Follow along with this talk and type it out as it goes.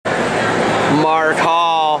Mark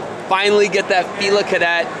Hall. Finally get that Fila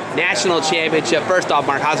Cadet National Championship. First off,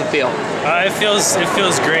 Mark, how's it feel? It feels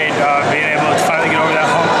great being able to finally get over that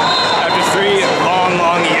hump after 3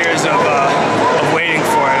 long years of waiting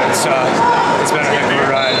for it. It's been a heck of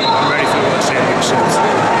a ride. I'm ready for the World Championships.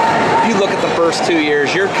 You look at the first 2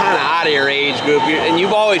 years, you're kind of out of your age group, and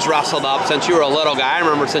you've always wrestled up since you were a little guy. I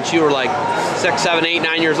remember since you were like 6, 7, 8,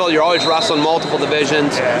 9 years old, you're always wrestling multiple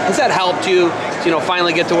divisions. Yeah. Has that helped you to,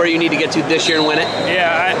 finally get to where you need to get to this year and win it?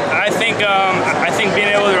 Yeah, I think being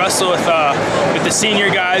able to wrestle with the senior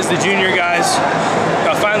guys, the junior guys,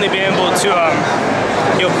 finally being able to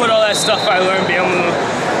put all that stuff I learned,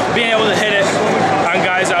 being able to hit it on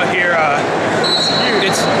guys out here.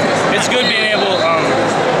 It's good being able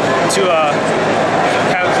to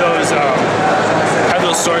have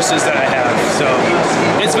those sources that I have. So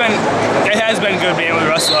it has been good being able to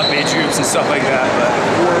wrestle up age groups and stuff like that. But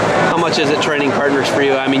how much is it training partners for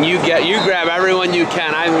you? I mean, you grab everyone you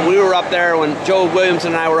can. We were up there when Joe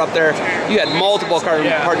Williamson and I were up there. You had multiple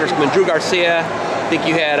partners come in. Drew Garcia. I think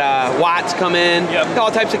you had Watts come in. Yep.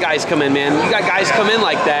 All types of guys come in, man. You got guys come in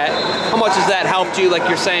like that. How much has that helped you? Like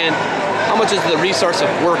you're saying, how much has the resource of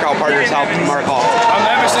workout partners helped Mark Hall?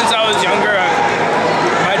 Ever since I was younger,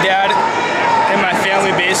 my dad and my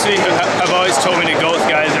family basically have always told me to go with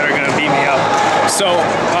guys that are going to beat me up. So,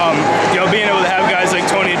 being able to have guys like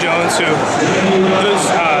Tony Jones, he's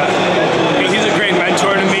a great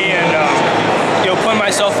mentor to me, and putting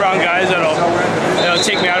myself around guys that'll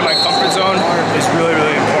take me out of my comfort zone is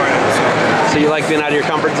really important. So you like being out of your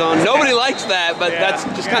comfort zone? Nobody likes that, but that's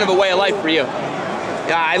just kind of a way of life for you.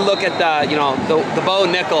 Yeah, I look at the Bo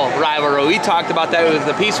Nickel rivalry. We talked about that with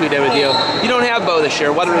the piece we did with you. You don't have Bo this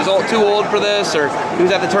year, whether he's too old for this or he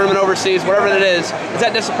was at the tournament overseas, whatever it is. Is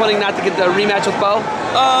that disappointing not to get the rematch with Bo?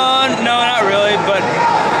 No, not really. But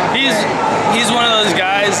he's one of those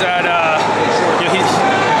guys that he's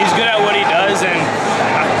good at what he does, and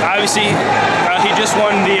obviously he just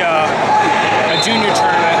won the a junior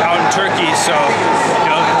tournament out in Turkey. So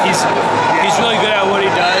he's really good at what he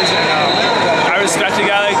does, and I respect a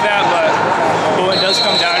guy like that, but when it does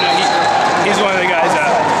come down to it, he's one of the guys that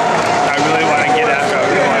I really want to get after. I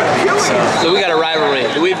really want to beat. So we got a rivalry.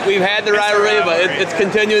 We've had the rivalry, but it's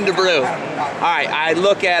continuing to brew. All right, I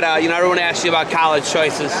look at, everyone asks you about college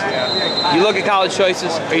choices. You look at college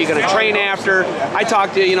choices, are you going to train after? I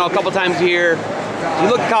talked to you, a couple times a year. You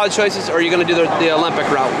look at college choices, or are you going to do the Olympic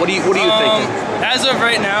route? What are you thinking? As of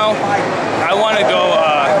right now, I want to go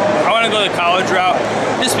the college route,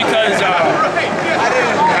 just because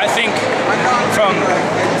I think from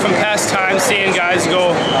past times, seeing guys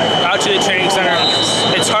go out to the training center,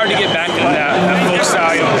 it's hard to get back into that folk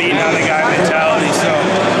style, beating on the guy mentality. So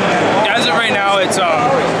as of right now, it's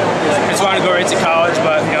want to go right to college,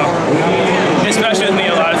 but especially with me,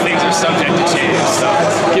 a lot of things are subject to change. So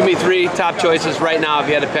give me 3 top choices right now if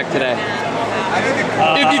you had to pick today.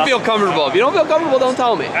 If you feel comfortable. If you don't feel comfortable, don't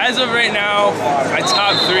tell me. As of right now, my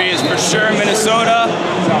top 3 is for sure Minnesota,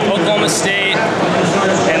 Oklahoma State,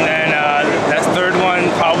 and then that third one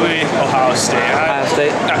probably Ohio State. Ohio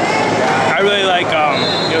State. I really like Tom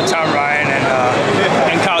Ryan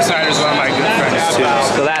and Kyle Snyder's one of my good friends too.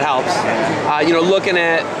 So that helps. Looking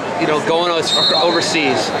at going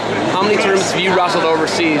overseas. How many tournaments have you wrestled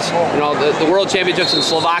overseas? The World Championships in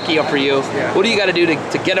Slovakia for you. What do you got to do to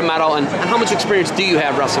get a medal, and how much experience do you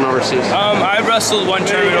have wrestling overseas? I've wrestled 1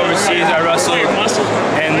 tournament overseas. I wrestled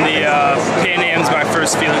in the Pan Am's my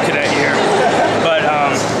first Fila Cadet year. But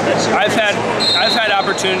I've had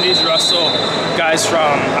opportunities to wrestle guys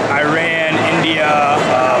from Iran, India,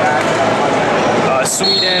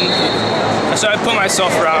 Sweden. So I put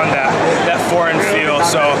myself around that foreign feel,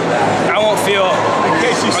 so I won't feel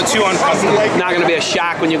too uncomfortable. Not going to be a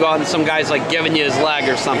shock when you go out and some guy's like giving you his leg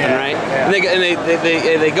or something, right? Yeah.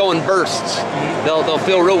 And they go in bursts. They'll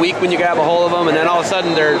feel real weak when you grab a hold of them, and then all of a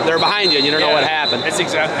sudden they're behind you and you don't know what happened. That's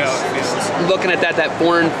exactly how it feels. Looking at that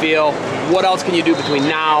foreign feel, what else can you do between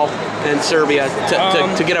now and Serbia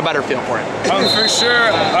to get a better feel for it? For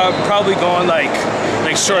sure, probably going like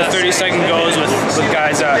short 30-second goes with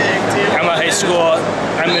guys at my high school.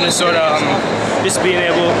 I'm Minnesota. Just being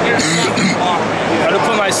able to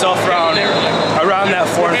put myself around that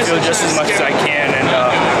foreign field just as much as I can, and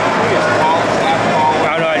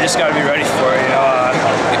I don't know. I just got to be ready for it.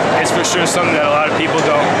 It's for sure something that a lot of people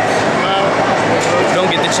don't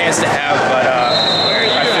get the chance to have, but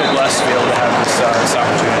I feel blessed to be able to have this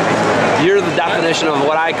opportunity. You're the definition of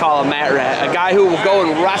what I call a mat rat, a guy who will go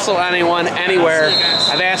and wrestle anyone, anywhere.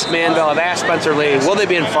 I've asked Manville, I've asked Spencer Lee, will they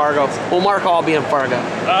be in Fargo? Will Mark Hall be in Fargo?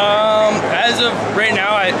 As of right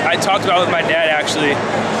now, I talked about it with my dad actually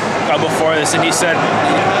before this, and he said,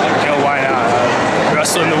 why not?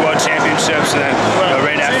 wrestle in the World Championships, and then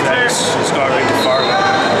right after that, just go right to far.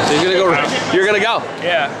 So you're gonna go.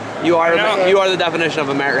 Yeah. You are the definition of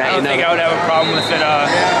a merit rat. I don't think I would have a problem with it.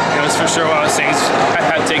 It's for sure one of those things I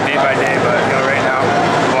have to take day by day, but right now,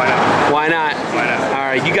 why not? Why not? Why not? All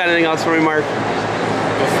right, you got anything else for me, Mark?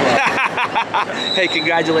 Go for it. Hey,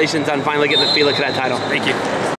 congratulations on finally getting the Field of Cadet title. Thank you.